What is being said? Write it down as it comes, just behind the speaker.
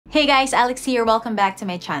Hey guys, Alex here. Welcome back to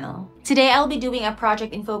my channel. Today, I'll be doing a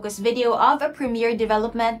project in focus video of a premier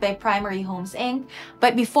development by Primary Homes Inc.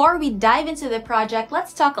 But before we dive into the project,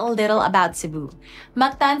 let's talk a little about Cebu.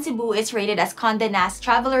 Mactan Cebu is rated as Condé Nast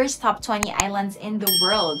Traveler's top 20 islands in the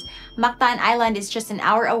world. Mactan Island is just an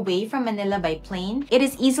hour away from Manila by plane. It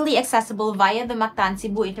is easily accessible via the Mactan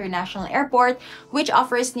Cebu International Airport, which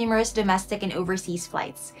offers numerous domestic and overseas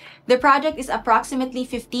flights. The project is approximately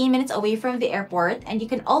 15 minutes away from the airport, and you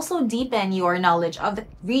can also deepen your knowledge of the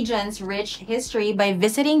region's rich history by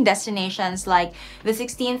visiting destinations like the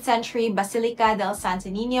 16th century Basilica del Santo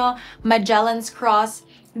Niño, Magellan's Cross,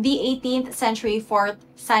 the 18th century Fort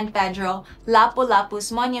San Pedro, Lapu-lapu's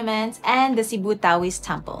monument, and the Cebu Taoist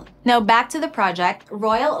Temple. Now back to the project.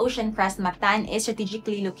 Royal Oceancrest Mactan is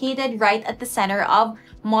strategically located right at the center of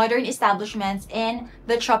modern establishments in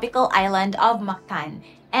the tropical island of Mactan,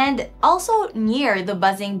 and also near the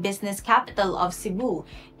buzzing business capital of Cebu.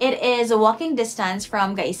 It is a walking distance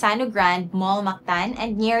from Gaisano Grand Mall Mactan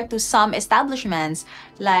and near to some establishments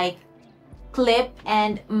like Clip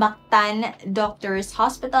and Mactan Doctors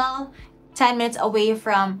Hospital, 10 minutes away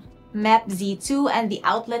from MEP Z2 and the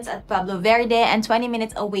outlets at Pueblo Verde, and 20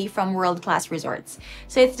 minutes away from world-class resorts.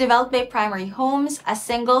 So it's developed by Primary Homes, a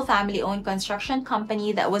single family-owned construction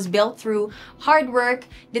company that was built through hard work,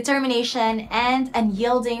 determination, and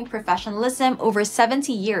unyielding professionalism over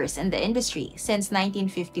 70 years in the industry since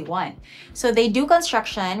 1951. So they do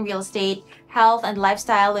construction, real estate, health and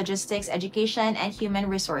lifestyle, logistics, education, and human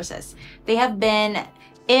resources. They have been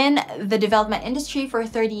in the development industry for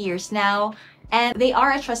 30 years now, and they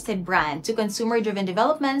are a trusted brand to consumer-driven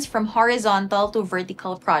developments from horizontal to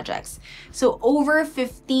vertical projects. So over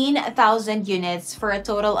 15,000 units for a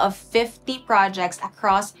total of 50 projects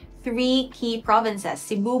across 3 key provinces,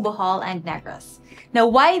 Cebu, Bohol, and Negros. Now,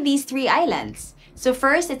 why these 3 islands? So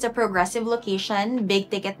first, it's a progressive location,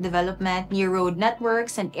 big-ticket development near road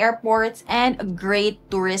networks and airports, and a great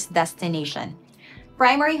tourist destination.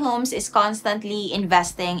 Primary Homes is constantly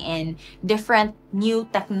investing in different new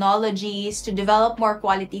technologies to develop more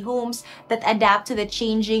quality homes that adapt to the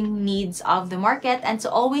changing needs of the market and to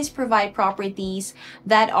always provide properties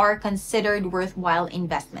that are considered worthwhile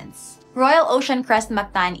investments. Royal Oceancrest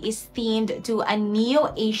Mactan is themed to a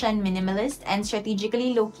Neo-Asian Minimalist and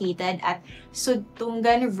strategically located at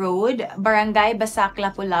Sudtunggan Rd, Barangay Basak,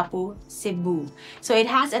 Lapu-lapu, Cebu. So it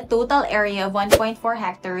has a total area of 1.4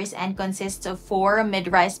 hectares and consists of 4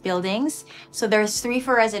 mid-rise buildings. So there's 3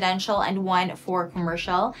 for residential and 1 for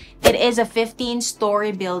commercial. It is a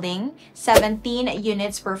 15-story building, 17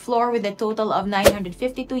 units per floor with a total of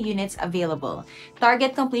 952 units available.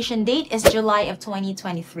 Target completion date is July of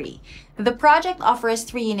 2023. The project offers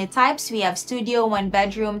 3 unit types. We have studio,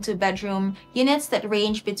 1-bedroom, 2-bedroom units that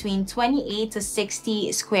range between 28 to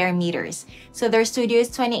 60 square meters. So their studio is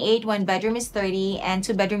 28, 1-bedroom is 30, and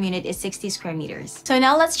 2-bedroom unit is 60 square meters. So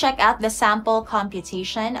now let's check out the sample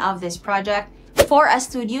computation of this project. For a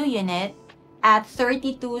studio unit at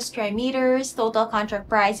 32 square meters, total contract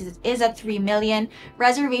price is at 3 million.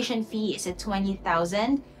 Reservation fee is at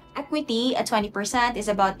 20,000. Equity at 20% is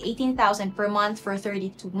about 18,000 per month for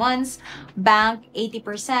 32 months. Bank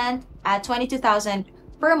 80% at 22,000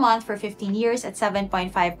 per month for 15 years at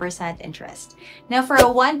 7.5% interest. Now for a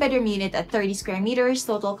 1-bedroom unit at 30 square meters,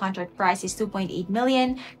 total contract price is 2.8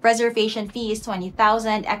 million. Reservation fee is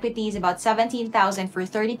 20,000. Equity is about 17,000 for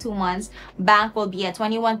 32 months. Bank will be at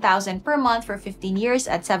 21,000 per month for 15 years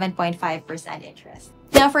at 7.5% interest.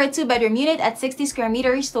 Now for a 2-bedroom unit at 60 square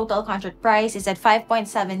meters, total contract price is at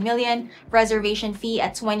 5.7 million. Reservation fee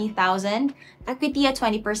at 20,000. Equity at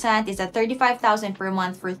 20% is at 35,000 per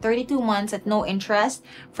month for 32 months at no interest.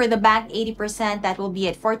 For the bank, 80%, that will be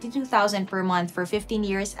at 42,000 per month for 15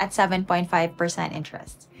 years at 7.5%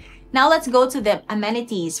 interest. Now let's go to the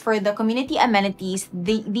amenities. For the community amenities,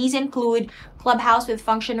 these include clubhouse with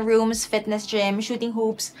function rooms, fitness gym, shooting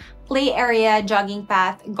hoops, play area, jogging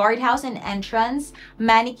path, guardhouse and entrance,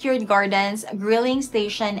 manicured gardens, grilling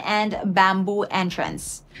station, and bamboo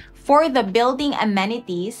entrance. For the building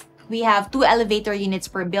amenities, we have 2 elevator units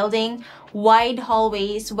per building, wide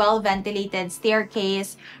hallways, well-ventilated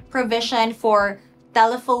staircase, provision for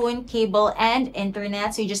telephone, cable, and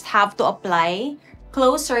internet, so you just have to apply.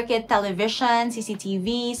 Closed-circuit television,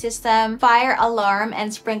 CCTV system, fire alarm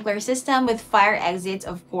and sprinkler system with fire exits,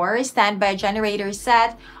 of course, standby generator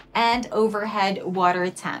set, and overhead water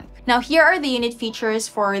tank. Now, here are the unit features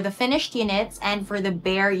for the finished units and for the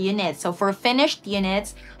bare units. So for finished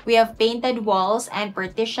units, we have painted walls and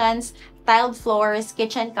partitions, tiled floors,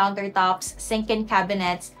 kitchen countertops, sink and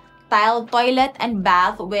cabinets, tiled toilet and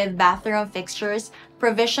bath with bathroom fixtures,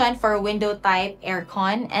 provision for window type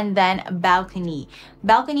aircon, and then balcony.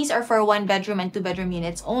 Balconies are for 1-bedroom and 2-bedroom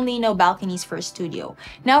units only, no balconies for studio.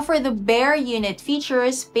 Now for the bare unit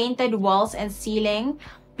features, painted walls and ceiling,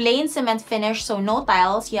 plain cement finish, so no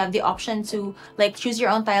tiles. You have the option to choose your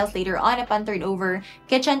own tiles later on upon turned over.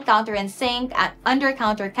 Kitchen counter and sink, and under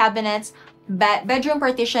counter cabinets. Bedroom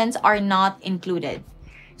partitions are not included.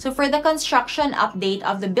 So for the construction update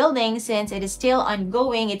of the building, since it is still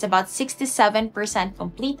ongoing, it's about 67%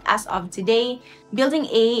 complete as of today. Building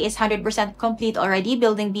A is 100% complete already.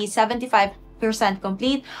 Building B 75%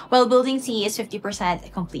 complete, while Building C is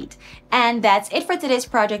 50% complete. And that's it for today's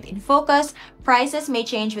project in focus. Prices may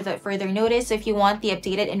change without further notice, so if you want the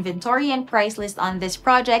updated inventory and price list on this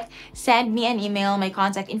project, send me an email. My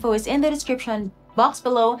contact info is in the description box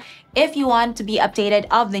below. If you want to be updated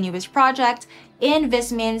of the newest project in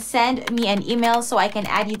Vismin, send me an email so I can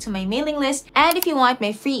add you to my mailing list. And if you want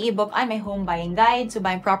my free ebook on my home buying guide to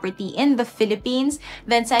buying property in the Philippines,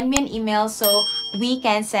 then send me an email so we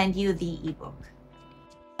can send you the ebook.